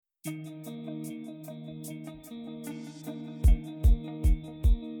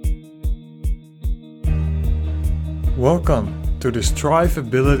Welcome to the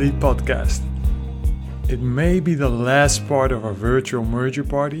Striveability Podcast. It may be the last part of our virtual merger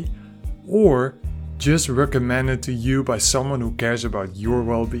party, or just recommended to you by someone who cares about your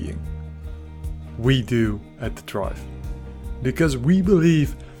well-being. We do at the Thrive, because we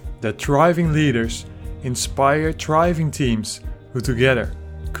believe that thriving leaders inspire thriving teams who together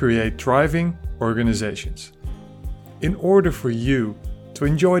create thriving organizations. In order for you to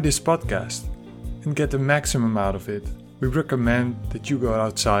enjoy this podcast and get the maximum out of it, we recommend that you go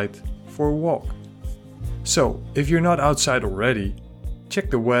outside for a walk. So, if you're not outside already,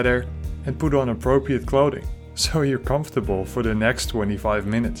 check the weather and put on appropriate clothing so you're comfortable for the next 25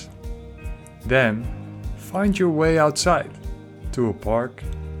 minutes. Then, find your way outside to a park,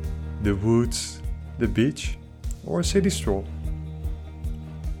 the woods, the beach, or a city stroll.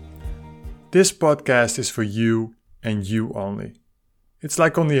 This podcast is for you and you only. It's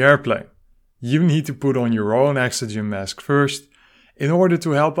like on the airplane. You need to put on your own oxygen mask first in order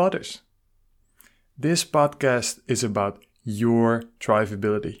to help others. This podcast is about your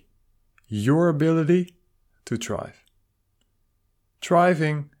thrivability, your ability to thrive.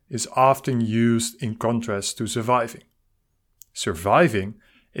 Thriving is often used in contrast to surviving. Surviving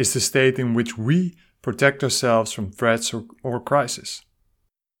is the state in which we protect ourselves from threats or crisis.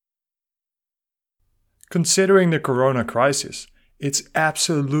 Considering the corona crisis, it's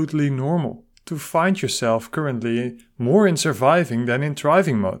absolutely normal to find yourself currently more in surviving than in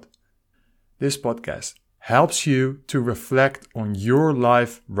thriving mode. This podcast helps you to reflect on your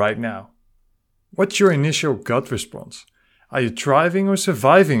life right now. What's your initial gut response? Are you thriving or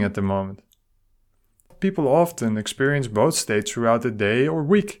surviving at the moment? People often experience both states throughout the day or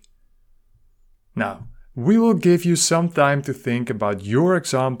week. Now, we will give you some time to think about your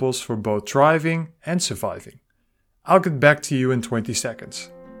examples for both thriving and surviving. I'll get back to you in 20 seconds.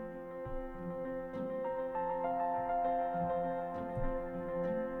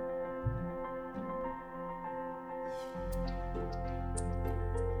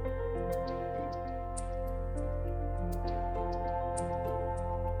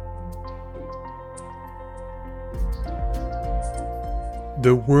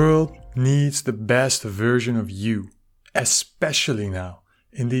 The world needs the best version of you, especially now,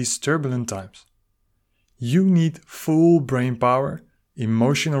 in these turbulent times. You need full brain power,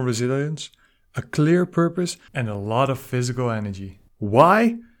 emotional resilience, a clear purpose, and a lot of physical energy.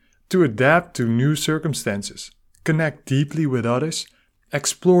 Why? To adapt to new circumstances, connect deeply with others,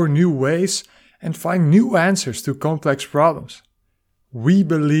 explore new ways, and find new answers to complex problems. We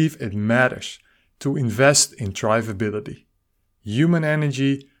believe it matters to invest in thrivability. Human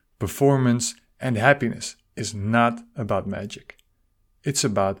energy, performance, and happiness is not about magic. It's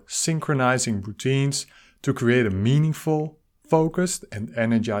about synchronizing routines to create a meaningful, focused, and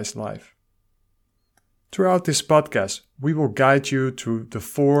energized life. Throughout this podcast, we will guide you through the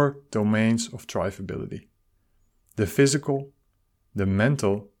 4 domains of thrivability: the physical, the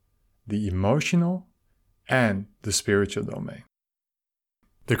mental, the emotional, and the spiritual domain.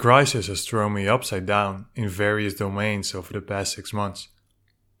 The crisis has thrown me upside down in various domains over the past 6 months,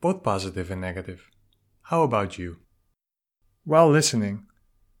 both positive and negative. How about you? While listening,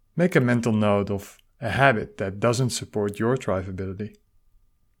 make a mental note of a habit that doesn't support your thrivability.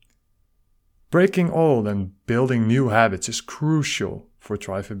 Breaking old and building new habits is crucial for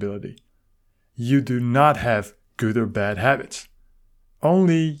thrivability. You do not have good or bad habits.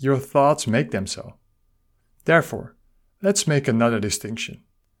 Only your thoughts make them so. Therefore, let's make another distinction: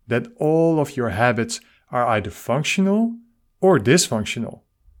 that all of your habits are either functional or dysfunctional.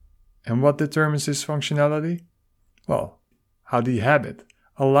 And what determines this functionality? Well, how the habit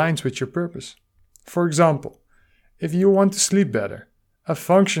aligns with your purpose. For example, if you want to sleep better, a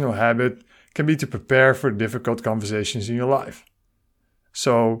functional habit can be to prepare for difficult conversations in your life.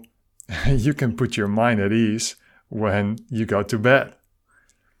 So you can put your mind at ease when you go to bed.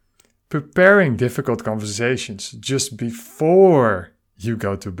 Preparing difficult conversations just before you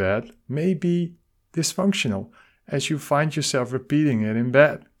go to bed may be dysfunctional, as you find yourself repeating it in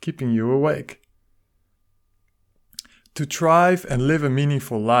bed, keeping you awake. To thrive and live a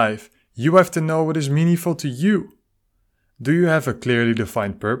meaningful life, you have to know what is meaningful to you. Do you have a clearly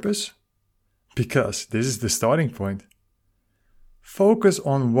defined purpose? Because this is the starting point. Focus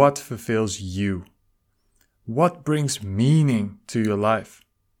on what fulfills you. What brings meaning to your life?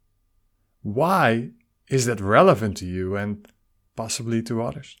 Why is that relevant to you and possibly to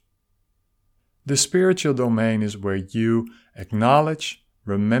others? The spiritual domain is where you acknowledge,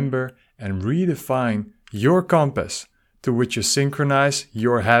 remember, and redefine your compass to which you synchronize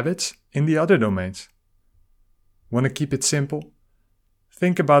your habits in the other domains. Want to keep it simple?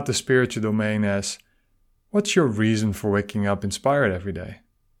 Think about the spiritual domain as, what's your reason for waking up inspired every day?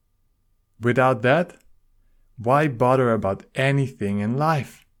 Without that, why bother about anything in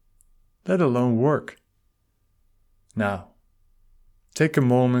life, let alone work? Now, take a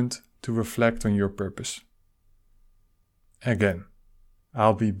moment to reflect on your purpose. Again,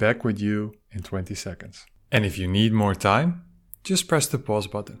 I'll be back with you in 20 seconds. And if you need more time, just press the pause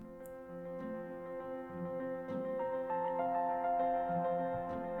button.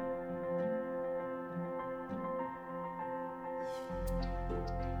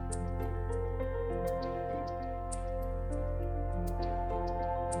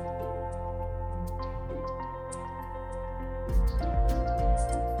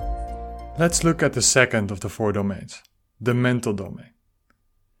 Let's look at the second of the 4 domains, the mental domain.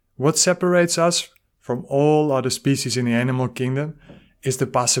 What separates us from all other species in the animal kingdom is the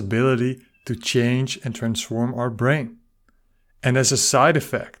possibility to change and transform our brain. And as a side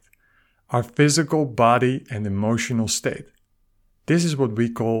effect, our physical body and emotional state. This is what we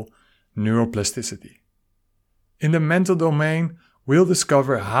call neuroplasticity. In the mental domain, we'll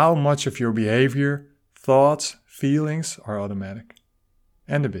discover how much of your behavior, thoughts, feelings are automatic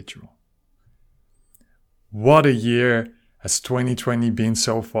and habitual. What a year has 2020 been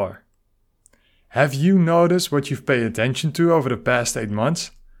so far. Have you noticed what you've paid attention to over the past 8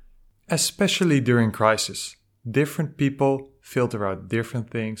 months? Especially during crisis, different people filter out different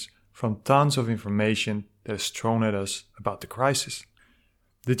things from tons of information that is thrown at us about the crisis.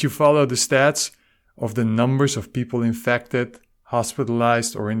 Did you follow the stats of the numbers of people infected,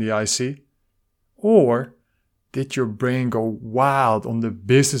 hospitalized, or in the IC? Or did your brain go wild on the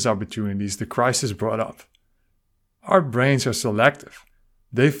business opportunities the crisis brought up? Our brains are selective.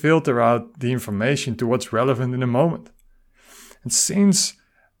 They filter out the information to what's relevant in the moment. And since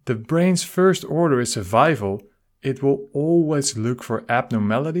the brain's first order is survival, it will always look for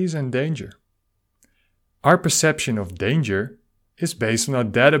abnormalities and danger. Our perception of danger is based on a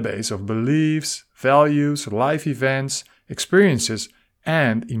database of beliefs, values, life events, experiences,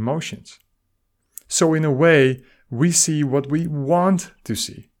 and emotions. So in a way, we see what we want to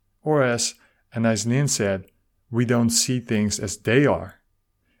see. Or as Anais Nin said, we don't see things as they are.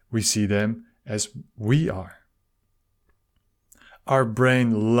 We see them as we are. Our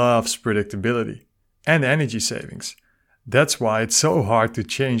brain loves predictability and energy savings. That's why it's so hard to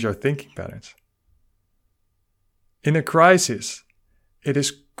change our thinking patterns. In a crisis, it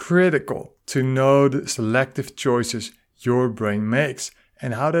is critical to know the selective choices your brain makes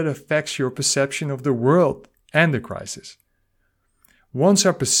and how that affects your perception of the world and the crisis. Once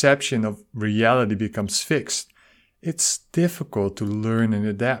our perception of reality becomes fixed, it's difficult to learn and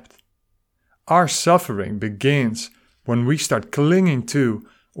adapt. Our suffering begins when we start clinging to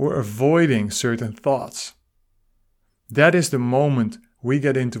or avoiding certain thoughts. That is the moment we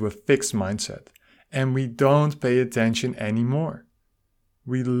get into a fixed mindset and we don't pay attention anymore.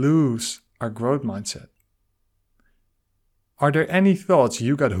 We lose our growth mindset. Are there any thoughts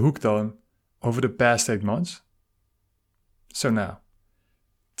you got hooked on over the past 8 months? So now,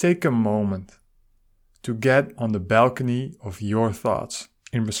 take a moment to get on the balcony of your thoughts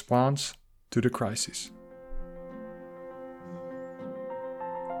in response to the crisis.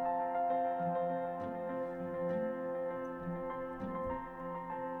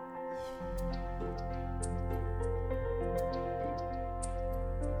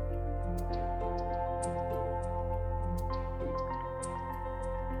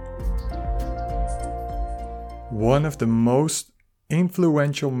 One of the most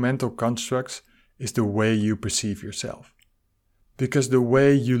influential mental constructs is the way you perceive yourself. Because the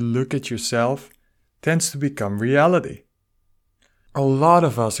way you look at yourself tends to become reality. A lot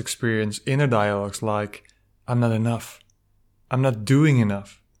of us experience inner dialogues like, I'm not enough, I'm not doing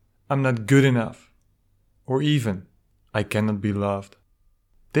enough, I'm not good enough, or even, I cannot be loved.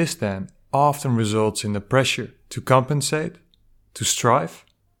 This then often results in the pressure to compensate, to strive,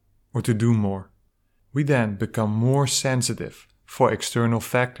 or to do more. We then become more sensitive for external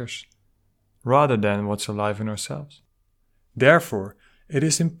factors rather than what's alive in ourselves. Therefore, it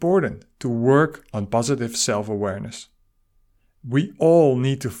is important to work on positive self-awareness. We all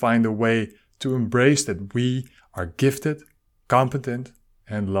need to find a way to embrace that we are gifted, competent,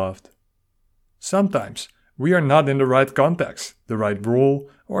 and loved. Sometimes we are not in the right context, the right role,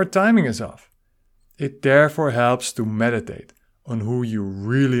 or timing is off. It therefore helps to meditate on who you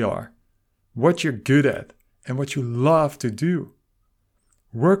really are, what you're good at, and what you love to do.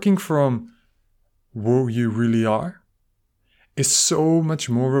 Working from who you really are is so much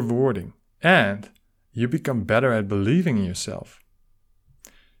more rewarding and you become better at believing in yourself.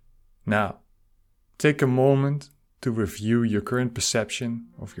 Now, take a moment to review your current perception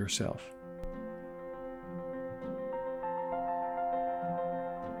of yourself.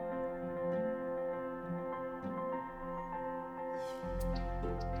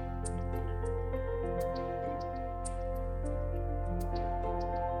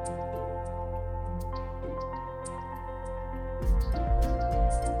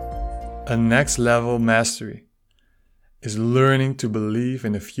 A next level mastery is learning to believe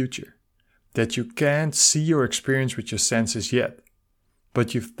in the future that you can't see or experience with your senses yet,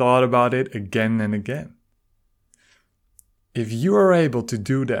 but you've thought about it again and again. If you are able to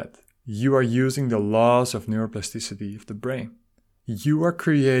do that, you are using the laws of neuroplasticity of the brain. You are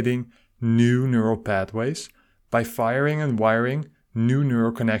creating new neural pathways by firing and wiring new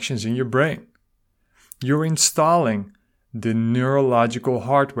neural connections in your brain. You're installing the neurological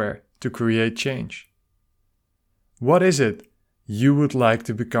hardware to create change. What is it you would like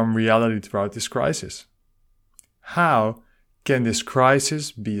to become reality throughout this crisis? How can this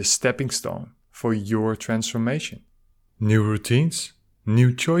crisis be a stepping stone for your transformation? New routines,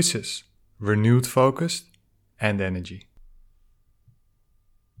 new choices, renewed focus, and energy.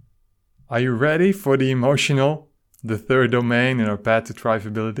 Are you ready for the emotional, the third domain in our path to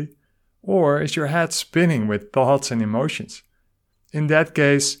thrivability? Or is your head spinning with thoughts and emotions? In that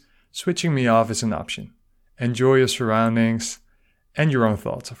case, switching me off is an option. Enjoy your surroundings and your own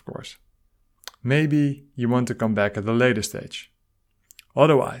thoughts, of course. Maybe you want to come back at a later stage.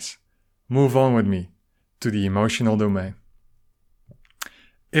 Otherwise, move on with me to the emotional domain.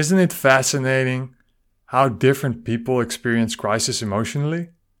 Isn't it fascinating how different people experience crisis emotionally?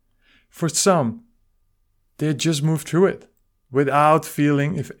 For some, they just move through it without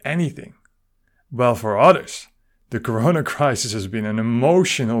feeling if anything. While for others, the corona crisis has been an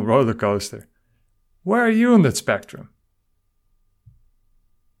emotional roller coaster. Where are you on that spectrum?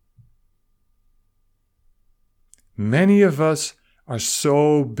 Many of us are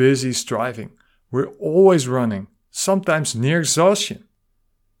so busy striving. We're always running, sometimes near exhaustion.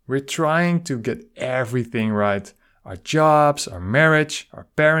 We're trying to get everything right. Our jobs, our marriage, our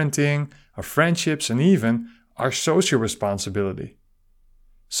parenting, our friendships, and even our social responsibility.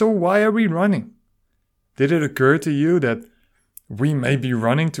 So why are we running? Did it occur to you that we may be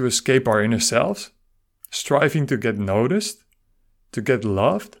running to escape our inner selves? Striving to get noticed? To get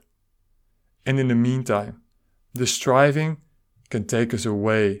loved? And in the meantime, the striving can take us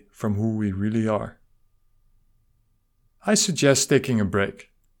away from who we really are. I suggest taking a break.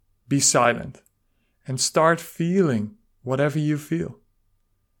 Be silent and start feeling whatever you feel.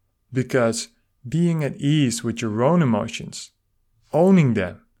 Because being at ease with your own emotions, owning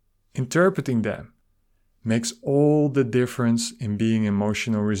them, interpreting them, makes all the difference in being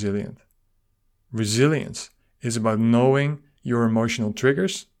emotional resilient. Resilience is about knowing your emotional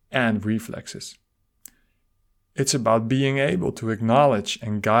triggers and reflexes. It's about being able to acknowledge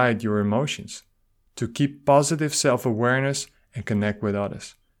and guide your emotions, to keep positive self-awareness and connect with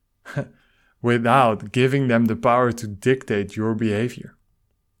others, without giving them the power to dictate your behavior.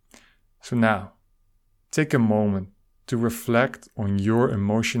 So now, take a moment to reflect on your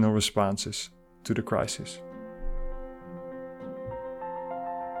emotional responses to the crisis.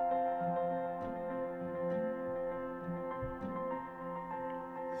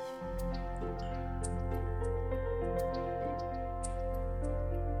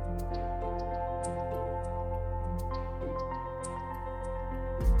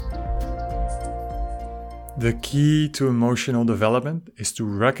 The key to emotional development is to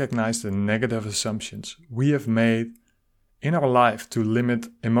recognize the negative assumptions we have made in our life to limit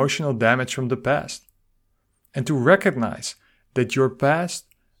emotional damage from the past, and to recognize that your past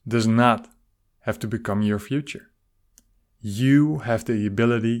does not have to become your future. You have the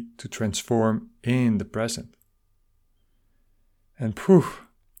ability to transform in the present. And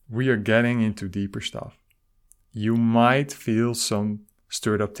we are getting into deeper stuff. You might feel some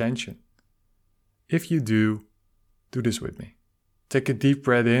stirred up tension. If you do this with me. Take a deep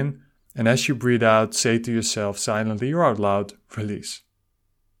breath in, and as you breathe out, say to yourself silently or out loud, release.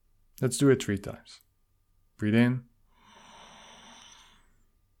 Let's do it 3 times. Breathe in.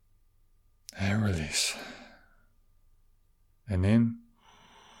 And release. And in.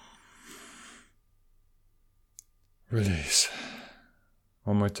 Release.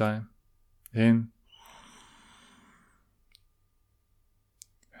 One more time. In.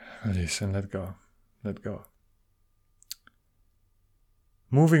 Release and let go. Let go.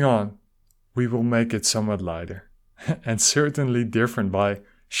 Moving on, we will make it somewhat lighter and certainly different by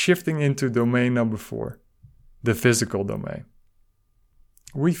shifting into domain number 4, the physical domain.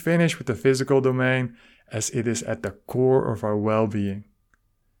 We finish with the physical domain as it is at the core of our well-being.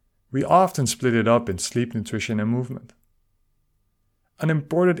 We often split it up in sleep, nutrition, and movement. An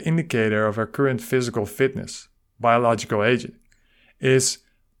important indicator of our current physical fitness, biological aging, is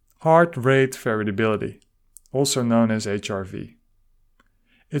heart rate variability, also known as HRV.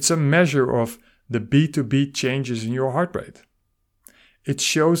 It's a measure of the beat-to-beat changes in your heart rate. It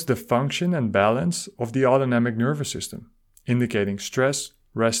shows the function and balance of the autonomic nervous system, indicating stress,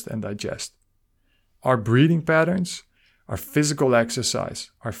 rest, and digest. Our breathing patterns, our physical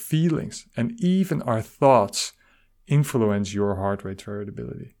exercise, our feelings, and even our thoughts influence your heart rate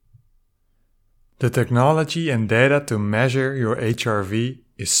variability. The technology and data to measure your HRV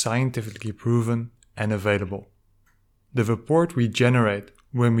is scientifically proven and available. The report we generate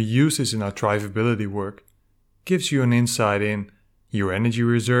when we use this in our thrivability work gives you an insight in your energy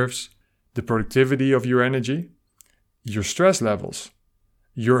reserves, the productivity of your energy, your stress levels,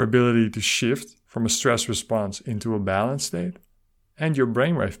 your ability to shift from a stress response into a balanced state, and your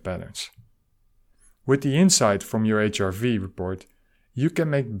brainwave patterns. With the insight from your HRV report, you can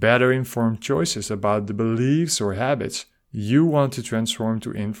make better informed choices about the beliefs or habits you want to transform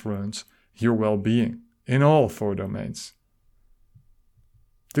to influence your well-being in all 4 domains.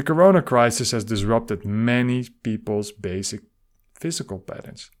 The corona crisis has disrupted many people's basic physical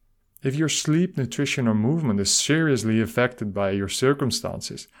patterns. If your sleep, nutrition, or movement is seriously affected by your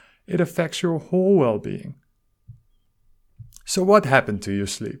circumstances, it affects your whole well-being. So what happened to your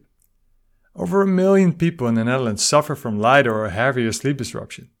sleep? Over 1 million people in the Netherlands suffer from lighter or heavier sleep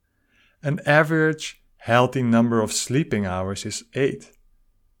disruption. An average healthy number of sleeping hours is 8.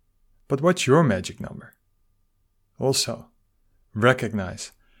 But what's your magic number? Also,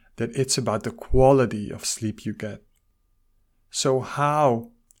 recognize that it's about the quality of sleep you get. So how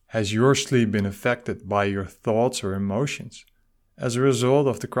has your sleep been affected by your thoughts or emotions as a result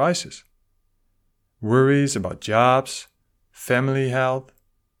of the crisis? Worries about jobs, family health,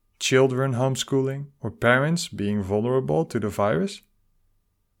 children homeschooling, or parents being vulnerable to the virus?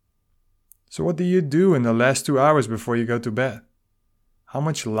 So what do you do in the last 2 hours before you go to bed? How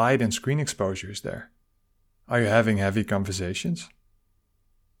much light and screen exposure is there? Are you having heavy conversations?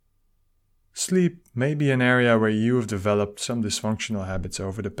 Sleep may be an area where you have developed some dysfunctional habits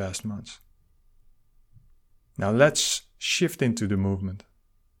over the past months. Now let's shift into the movement.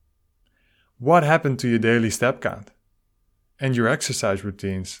 What happened to your daily step count and your exercise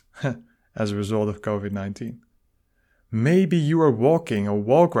routines as a result of COVID-19? Maybe you are walking a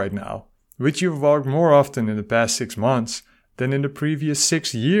walk right now, which you've walked more often in the past 6 months than in the previous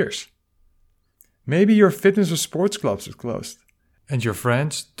 6 years. Maybe your fitness or sports clubs are closed, and your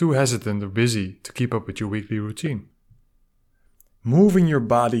friends too hesitant or busy to keep up with your weekly routine. Moving your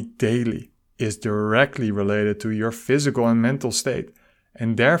body daily is directly related to your physical and mental state,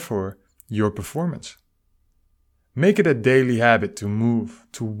 and therefore your performance. Make it a daily habit to move,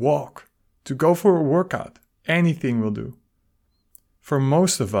 to walk, to go for a workout. Anything will do. For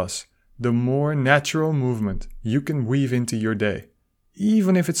most of us, the more natural movement you can weave into your day,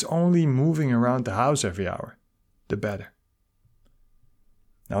 even if it's only moving around the house every hour, the better.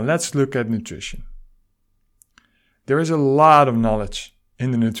 Now let's look at nutrition. There is a lot of knowledge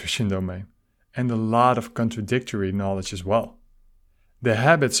in the nutrition domain and a lot of contradictory knowledge as well. The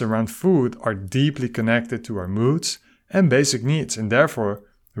habits around food are deeply connected to our moods and basic needs and therefore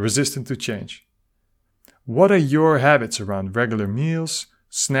resistant to change. What are your habits around regular meals,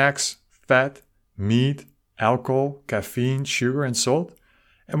 snacks, fat, meat, alcohol, caffeine, sugar, and salt?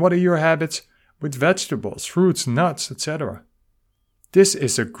 And what are your habits with vegetables, fruits, nuts, etc.? This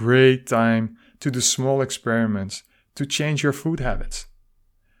is a great time to do small experiments to change your food habits.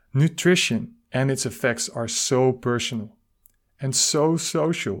 Nutrition and its effects are so personal and so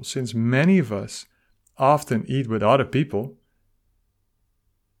social since many of us often eat with other people.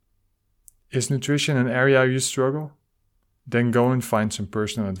 Is nutrition an area you struggle? Then go and find some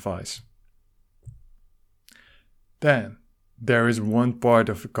personal advice. Then, there is one part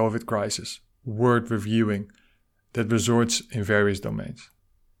of the COVID crisis worth reviewing that resorts in various domains.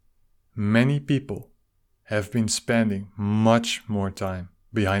 Many people have been spending much more time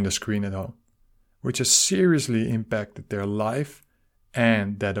behind a screen at home, which has seriously impacted their life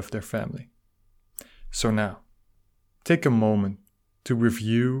and that of their family. So now, take a moment to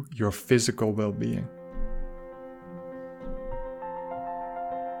review your physical well-being.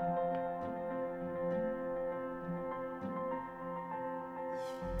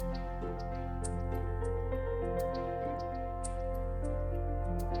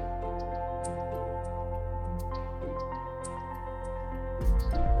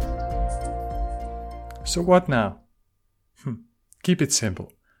 So what now? Keep it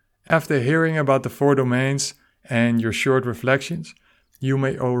simple. After hearing about the 4 domains and your short reflections, you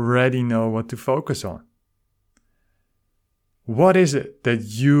may already know what to focus on. What is it that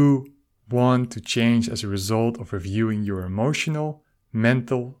you want to change as a result of reviewing your emotional,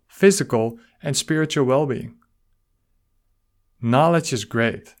 mental, physical, and spiritual well-being? Knowledge is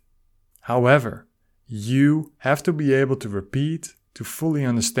great. However, you have to be able to repeat, to fully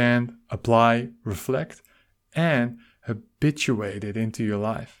understand, apply, reflect, and habituate it into your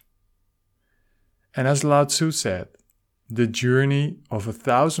life. And as Lao Tzu said, the journey of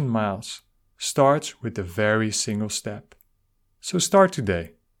 1,000 miles starts with a very single step. So start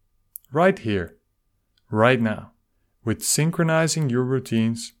today, right here, right now, with synchronizing your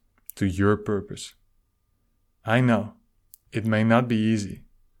routines to your purpose. I know, it may not be easy,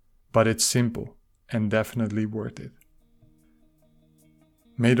 but it's simple and definitely worth it.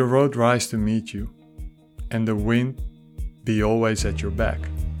 May the road rise to meet you, and the wind be always at your back,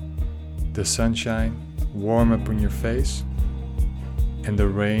 the sunshine warm upon your face, and the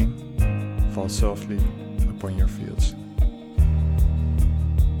rain fall softly upon your fields.